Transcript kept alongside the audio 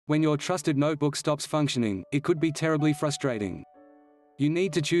When your trusted notebook stops functioning, it could be terribly frustrating. You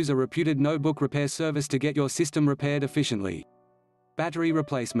need to choose a reputed notebook repair service to get your system repaired efficiently. Battery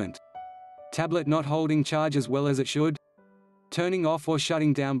replacement. Tablet not holding charge as well as it should? Turning off or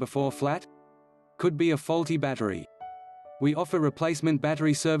shutting down before flat? Could be a faulty battery. We offer replacement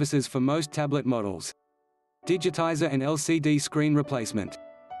battery services for most tablet models. Digitizer and LCD screen replacement.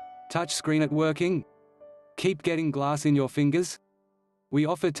 Touch screen at working? Keep getting glass in your fingers? We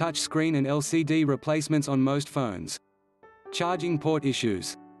offer touch screen and LCD replacements on most phones. Charging port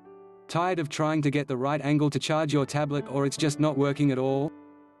issues. Tired of trying to get the right angle to charge your tablet, or it's just not working at all?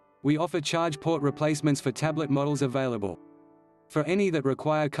 We offer charge port replacements for tablet models available. For any that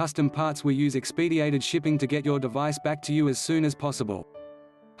require custom parts, we use expedited shipping to get your device back to you as soon as possible.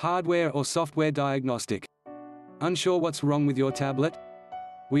 Hardware or software diagnostic. Unsure what's wrong with your tablet?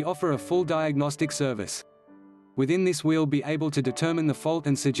 We offer a full diagnostic service. Within this, we'll be able to determine the fault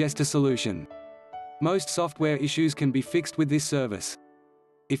and suggest a solution. Most software issues can be fixed with this service.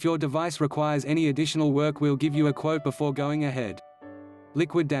 If your device requires any additional work, we'll give you a quote before going ahead.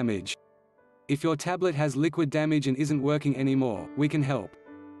 Liquid damage. If your tablet has liquid damage and isn't working anymore, we can help.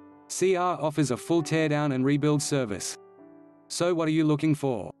 CR offers a full teardown and rebuild service. So what are you looking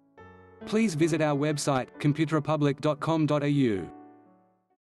for? Please visit our website, computerrepublic.com.au.